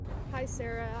Hi,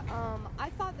 Sarah. I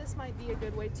thought this might be a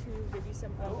good way to give you some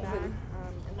feedback in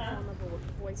the form of a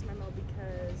voice memo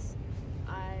because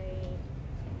I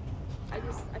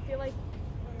feel like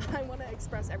I want to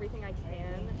express everything I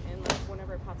can, and like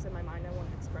whenever it pops in my mind, I want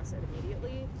to express it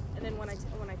immediately. And then when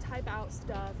I type out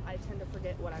stuff, I tend to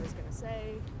forget what I was gonna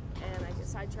say, and I get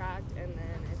sidetracked, and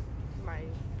then my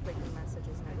freaking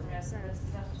messages never make sense.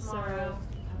 So.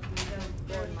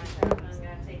 In my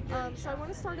head. So I want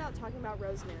to start out talking about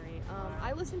Rosemary.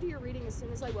 I listened to your reading as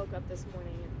soon as I woke up this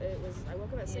morning. I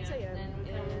woke up at 6 a.m.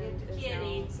 and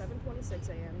it's now 7:26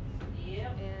 a.m.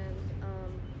 And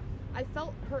I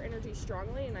felt her energy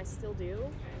strongly, and I still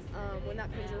do. When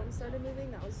that pendulum started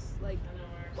moving, that was like,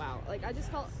 wow. Like I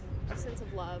just felt a sense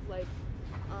of love. Like,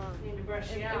 and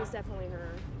it was definitely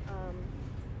her.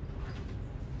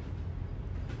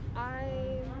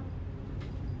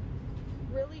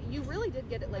 You really did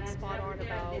get it like spot on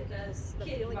about the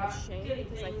feeling of shame,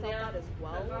 because I felt that as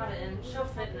well when she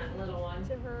was talking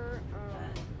to her.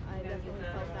 I definitely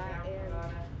felt that, and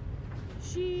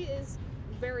she is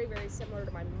very, very similar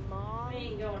to my mom.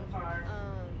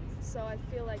 So I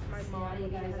feel like my mom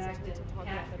would be hesitant to talk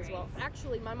about that as well.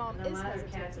 Actually, my mom is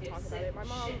hesitant to talk about it. My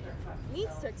mom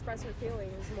needs to express her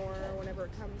feelings more whenever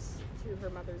it comes to her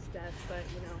mother's death, but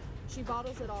you know, she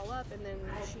bottles it all up, and then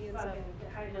she ends up,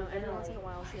 you know, every once in a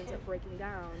while she ends up breaking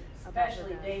down about her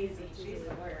death. Daisy, she's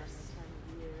the worst.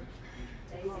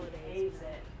 Daisy hates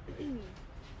it.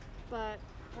 But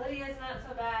Lydia's not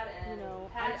so bad, and you know,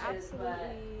 Patches, I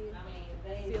absolutely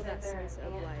feel that sense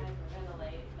of like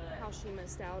how she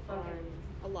missed out on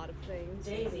a lot of things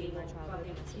in my childhood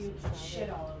and my sister's shit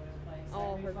childhood.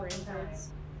 all over the place. All her grandkids.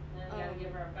 And then you gotta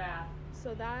give her a bath.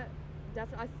 So that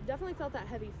I definitely felt that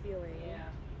heavy feeling. Yeah.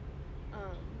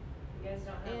 You guys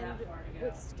don't have and that far to go.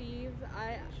 with Steve,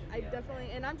 I definitely,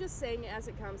 and I'm just saying it as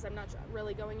it comes. I'm not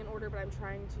really going in order, but I'm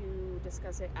trying to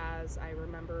discuss it as I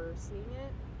remember seeing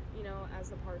it, you know, as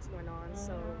the parts went on.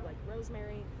 So like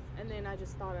Rosemary, and then I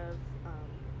just thought of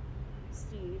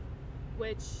Steve,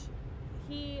 which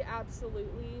he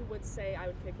absolutely would say I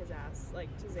would kick his ass. Like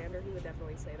to Xander, he would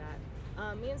definitely say that.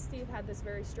 Me and Steve had this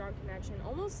very strong connection,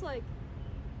 almost like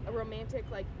a romantic,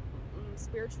 like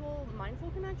spiritual, mindful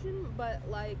connection, but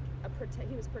like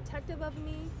he was protective of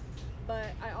me,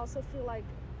 but I also feel like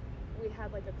we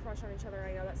had like a crush on each other.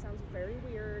 I know that sounds very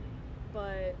weird,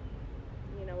 but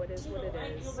you know, it is what it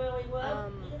is.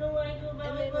 And then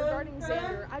regarding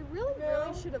Xander, I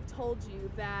really should have told you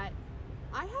that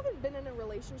I haven't been in a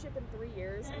relationship in 3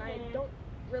 years, and I don't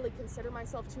really consider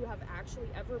myself to have actually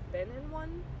ever been in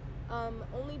one,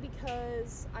 only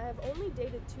because I have only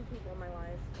dated 2 people in my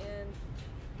life. And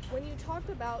when you talked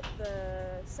about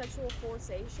the sexual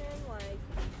forçation, like,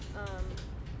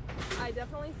 I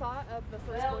definitely thought of the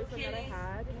first boyfriend that I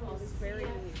had, and he was very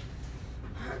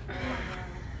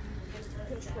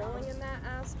controlling in that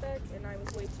aspect, and I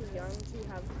was way too young to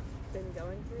have been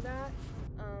going through that.